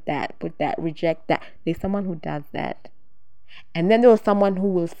 put that, reject that. There's someone who does that. And then there was someone who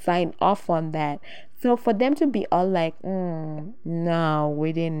will sign off on that. So for them to be all like, no,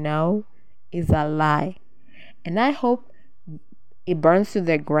 we didn't know, is a lie. And I hope it burns to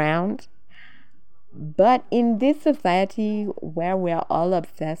the ground. But in this society where we are all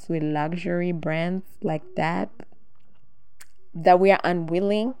obsessed with luxury brands like that we are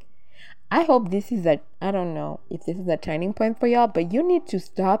unwilling, I hope this is I don't know if this is a turning point for y'all, but you need to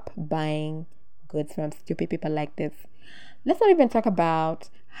stop buying goods from stupid people like this. Let's not even talk about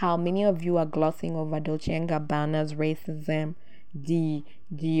how many of you are glossing over Dolce & Gabbana's racism,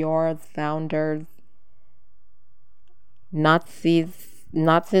 Dior's founders,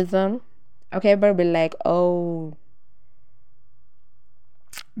 Nazism. Okay, everybody be like, oh,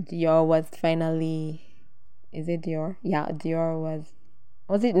 Dior was finally, is it Dior? Yeah, Dior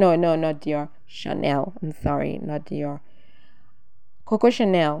was it? No, not Dior. Chanel. I'm sorry, not Dior. Coco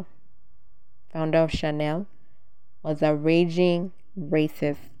Chanel, founder of Chanel, was a raging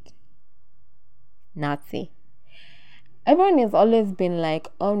racist Nazi. Everyone has always been like,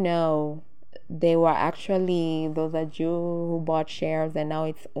 oh no, they were actually, those are Jew who bought shares and now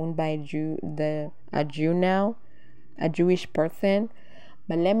it's owned by a Jew now, a Jewish person.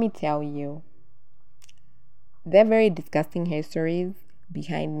 But let me tell you, they're very disgusting histories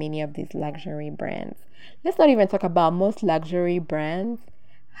behind many of these luxury brands. Let's not even talk about most luxury brands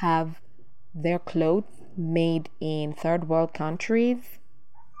have their clothes made in third world countries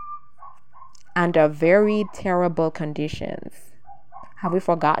under very terrible conditions. Have we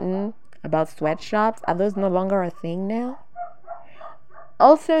forgotten about sweatshops? Are those no longer a thing now?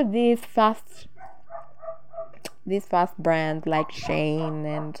 Also, these fast brands like Shein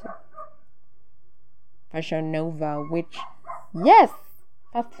and Fashion Nova, which, yes,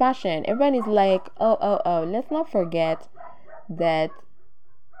 fast fashion. Everyone is like, oh. Let's not forget that,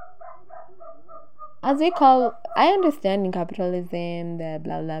 as we call, I understand in capitalism, the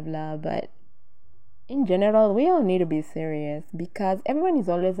blah blah blah, but in general, we all need to be serious because everyone is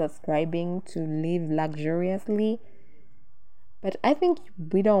always ascribing to live luxuriously. But I think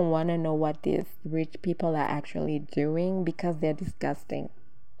we don't want to know what these rich people are actually doing because they're disgusting.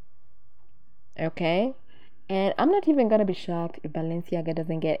 Okay? And I'm not even going to be shocked if Balenciaga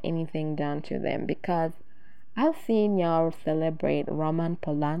doesn't get anything done to them because I've seen y'all celebrate Roman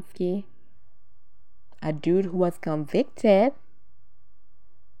Polanski, a dude who was convicted,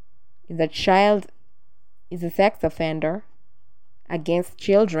 is a sex offender against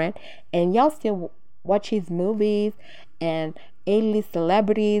children, and y'all still watch his movies, and A-list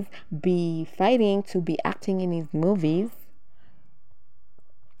celebrities be fighting to be acting in his movies.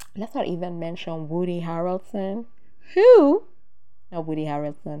 Let's not even mention Woody Harrelson. Not Woody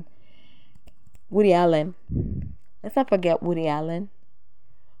Harrelson. Woody Allen. Let's not forget Woody Allen,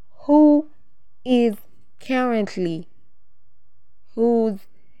 who is currently, who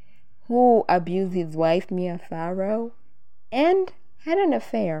abused his wife Mia Farrow and had an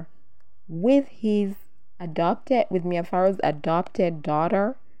affair with Mia Farrow's adopted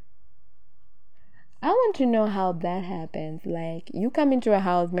daughter. I want to know how that happens. Like, you come into a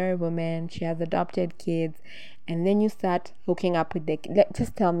house, married woman, she has adopted kids, and then you start hooking up with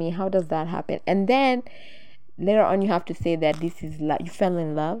just tell me, how does that happen? And then later on you have to say that this is you fell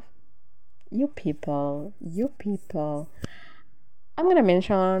in love. You people. I'm gonna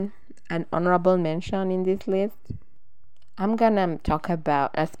mention an honorable mention in this list. I'm gonna talk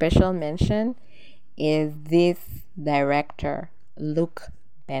about a special mention is this director, Luc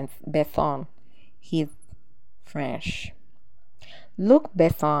Besson. He's French. Luc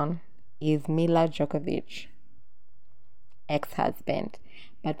Besson is Mila Djokovic ex-husband.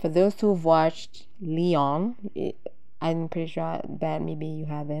 But for those who've watched Leon, I'm pretty sure that maybe you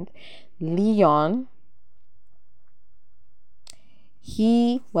haven't. Leon,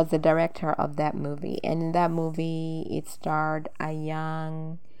 he was the director of that movie, and in that movie it starred a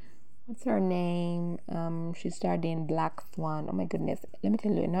young, what's her name? She starred in Black Swan. Oh my goodness, let me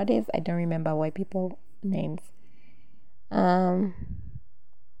tell you, nowadays I don't remember white people names. Oh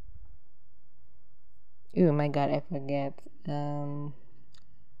my god, I forget.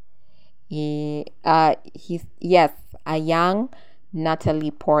 Yes, a young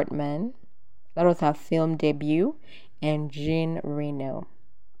Natalie Portman. That was her film debut, and Jean Reno.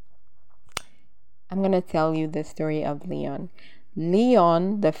 I'm gonna tell you the story of Leon.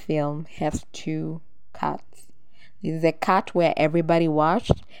 Leon, the film, has two cuts. There's a cut where everybody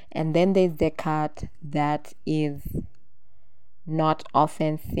watched, and then there's the cut that is not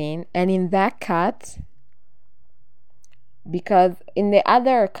often seen. And in that cut, because in the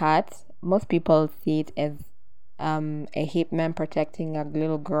other cut, most people see it as a hitman protecting a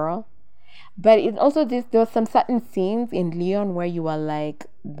little girl. But it's also this, there were some certain scenes in Leon where you are like,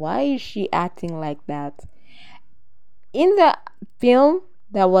 why is she acting like that? In the film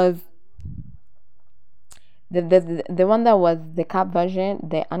that was the one that was the cut version,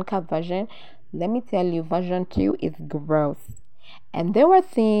 the uncut version, let me tell you, version 2 is gross. And there were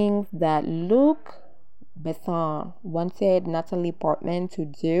things that Luc Besson wanted Natalie Portman to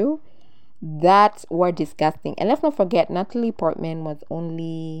do that were disgusting. And let's not forget, Natalie Portman was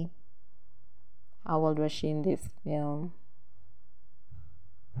only, how old was she in this film?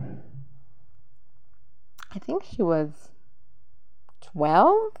 I think she was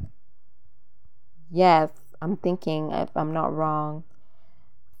 12. Yes, I'm thinking, if I'm not wrong.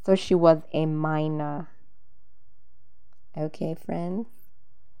 So she was a minor. Okay, friends.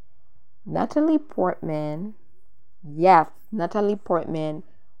 Natalie Portman, yes, Natalie Portman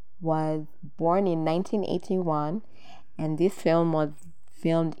was born in 1981, and this film was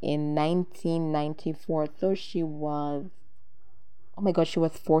filmed in 1994. So she was, oh my god, she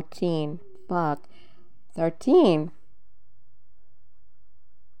was 14. Fuck. 13.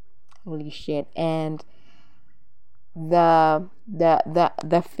 Holy shit. And the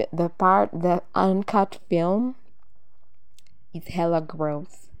uncut film is hella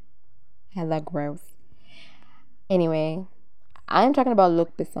gross. Hella gross. Anyway, I'm talking about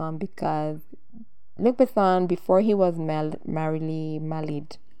Luc Besson because Luc Besson, before he was before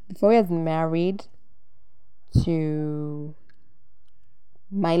he was married to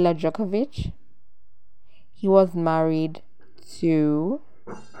Mila Djokovic, he was married to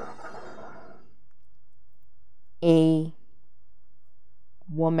a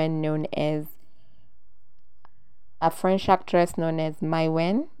woman known as, a French actress known as Mai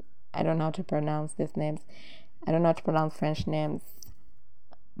Wen. I don't know how to pronounce these names. I don't know how to pronounce French names.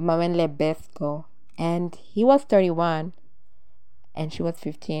 Mawen Lebesco. And he was 31 and she was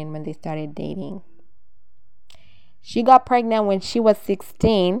 15 when they started dating. She got pregnant when she was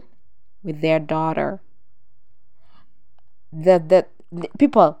 16 with their daughter. The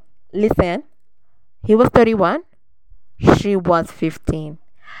people, listen. He was 31. She was 15.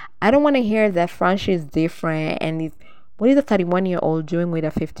 I don't want to hear that French is different and it's, what is a 31-year-old doing with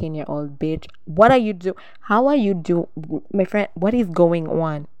a 15-year-old bitch? What are you do? How are you do, my friend? What is going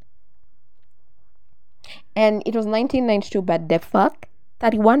on? And it was 1992, but the fuck,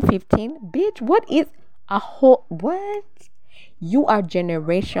 31-15, bitch. What is a whole what? You are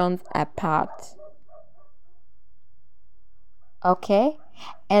generations apart. Okay,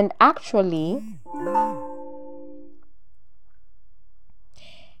 and actually,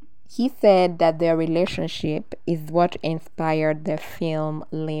 he said that their relationship is what inspired the film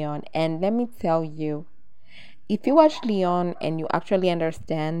Leon. And let me tell you, if you watch Leon and you actually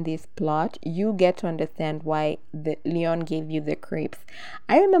understand this plot, you get to understand why the Leon gave you the creeps.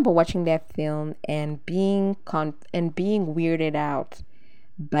 I remember watching that film and being weirded out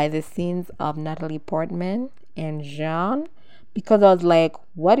by the scenes of Natalie Portman and Jean, because I was like,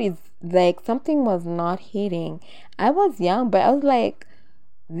 what is, like, something was not hitting. I was young, but I was like,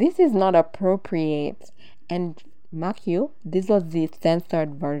 this is not appropriate. And mark you, this was the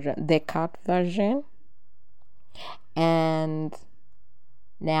censored version, the cut version. And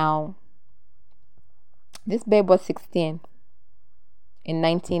now this babe was 16 in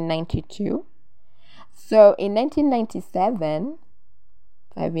 1992. So in 1997,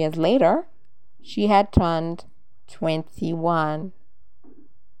 5 years later, she had turned 21.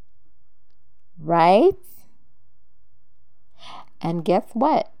 Right? And guess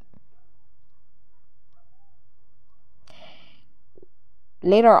what?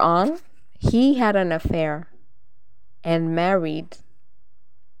 Later on, he had an affair and married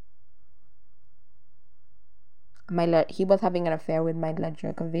Mila. He was having an affair with Mila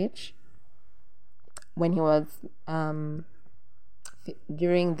Djokovic when he was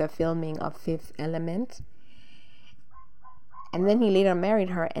during the filming of Fifth Element. And then he later married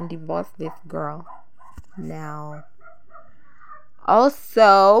her and divorced this girl. Now,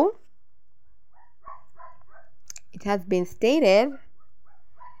 also, it has been stated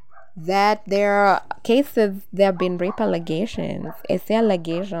that there are cases, there have been rape allegations, essay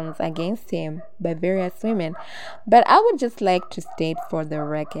allegations against him by various women. But I would just like to state for the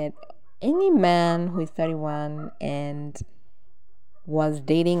record, any man who is 31 and was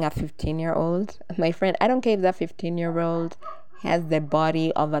dating a 15-year-old, my friend, I don't care if that 15-year-old has the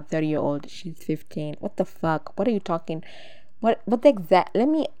body of a 30-year-old. She's 15. What the fuck? What are you talking? What the exact? Let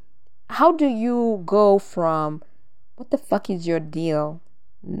me. How do you go from? What the fuck is your deal?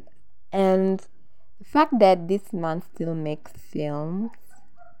 And the fact that this man still makes films,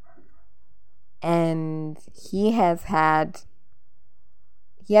 and he has had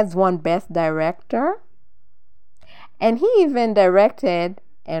He has won Best Director. And he even directed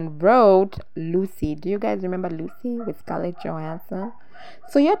and wrote Lucy. Do you guys remember Lucy with Scarlett Johansson?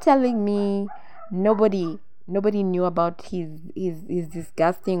 So you're telling me nobody knew about his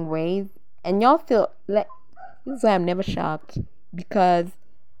disgusting ways, and y'all feel like this is why I'm never shocked, because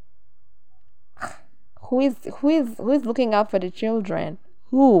who is looking out for the children?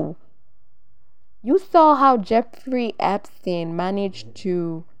 Who? You saw how Jeffrey Epstein managed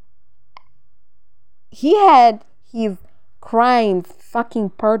to, he had his crimes fucking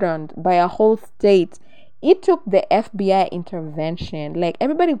pardoned by a whole state. It took the FBI intervention. Like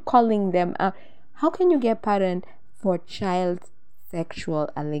everybody calling them out. How can you get pardoned for child sexual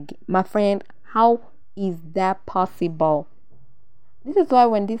allegation? My friend, how is that possible? This is why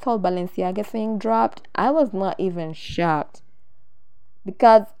when this whole Balenciaga thing dropped, I was not even shocked.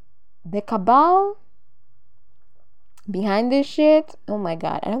 Because the cabal behind this shit, oh my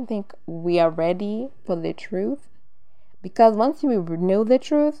god, I don't think we are ready for the truth. Because once you know the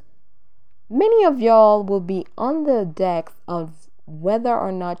truth, many of y'all will be on the decks of whether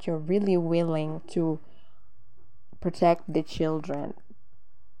or not you're really willing to protect the children.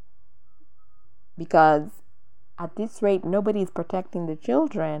 Because at this rate, nobody is protecting the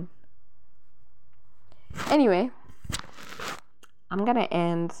children. Anyway, I'm gonna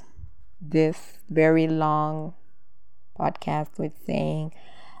end this very long podcast with saying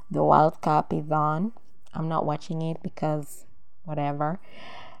the World Cup is on. I'm not watching it because whatever.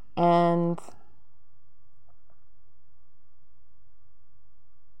 And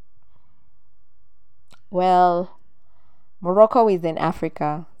well, Morocco is in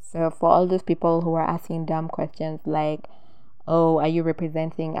Africa. So for all those people who are asking dumb questions like, oh, are you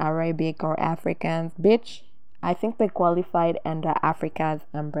representing Arabic or Africans? Bitch, I think they qualified under Africa's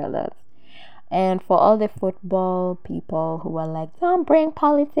umbrellas. And for all the football people who are like, don't bring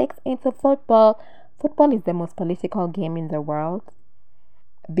politics into football. Football is the most political game in the world.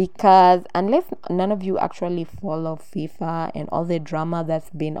 Because unless none of you actually follow FIFA and all the drama that's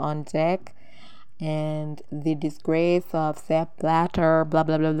been on deck and the disgrace of Sepp Blatter, blah,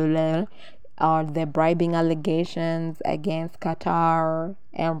 blah, blah, blah, blah, or the bribing allegations against Qatar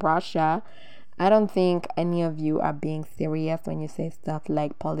and Russia, I don't think any of you are being serious when you say stuff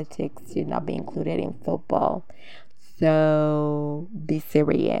like politics should not be included in football. So be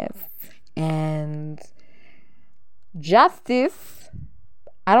serious. And justice.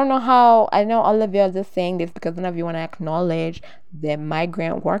 I don't know how. I know all of you are just saying this because none of you want to acknowledge the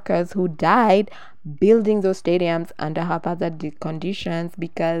migrant workers who died building those stadiums under haphazard conditions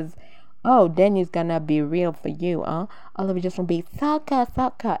because, oh, then it's gonna be real for you, huh? All of you just want to be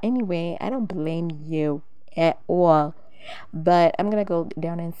soccer. Anyway, I don't blame you at all. But I'm gonna go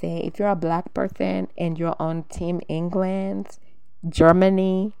down and say, if you're a black person and you're on Team England,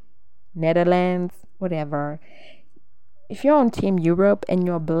 Germany, Netherlands, whatever, if you're on Team Europe and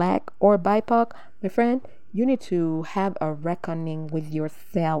you're black or BIPOC, my friend, you need to have a reckoning with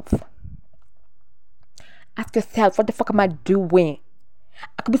yourself. Ask yourself, what the fuck am I doing?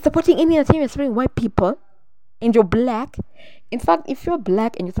 I could be supporting any other team, especially white people, and you're black. In fact, if you're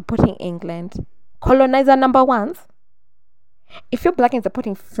black and you're supporting England, colonizer number ones. If you're black and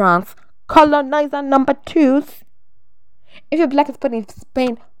supporting France, colonizer number twos. If you're black and supporting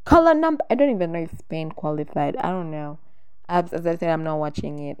Spain, I don't even know if Spain qualified. I don't know. As I said, I'm not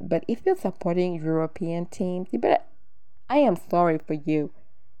watching it. But if you're supporting European teams, you better. I am sorry for you.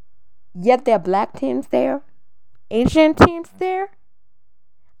 Yet there are black teams there, Asian teams there,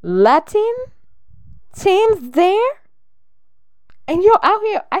 Latin teams there, and you're out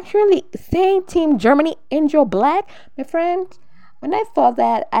here actually saying Team Germany and you're black, my friend. When I saw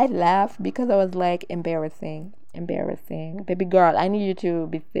that, I laughed because I was like, embarrassing, baby girl. I need you to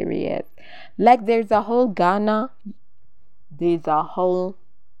be serious. Like there's a whole Ghana, there's a whole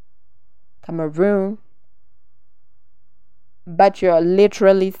Cameroon, but you're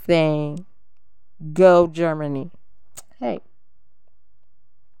literally saying, go Germany. Hey.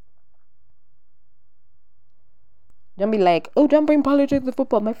 Don't be like, oh, don't bring politics to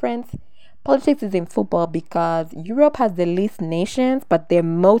football, my friends. Politics is in football because Europe has the least nations, but the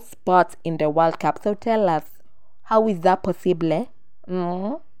most spots in the World Cup. So tell us, how is that possible?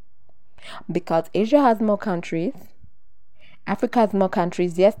 Because Asia has more countries. Africa has more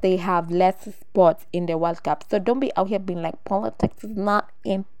countries. Yes, they have less spots in the World Cup. So don't be out here being like, politics is not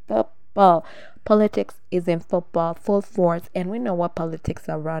in football. Politics is in football, full force. And we know what politics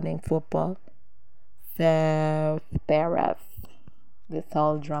are running football. So spare us this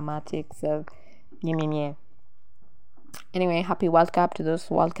whole dramatics of yeah. Anyway, happy World Cup to those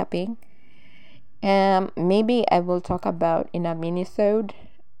World Cupping. Maybe I will talk about in a minisode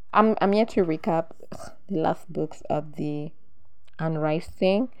I'm yet to recap the last books of the Anne Rice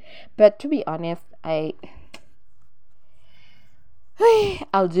thing, but to be honest, I'll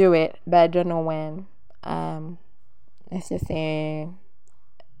do it, but I don't know when. Um, let's just say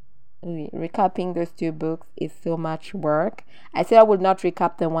recapping those two books is so much work. I said I would not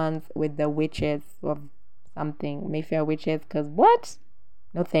recap the ones with the witches of something, Mayfair witches, because what?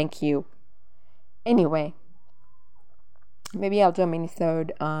 No, thank you. Anyway, maybe I'll do a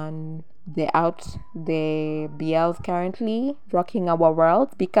minisode on the BLs currently rocking our world,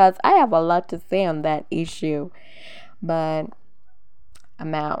 because I have a lot to say on that issue. But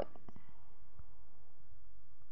I'm out.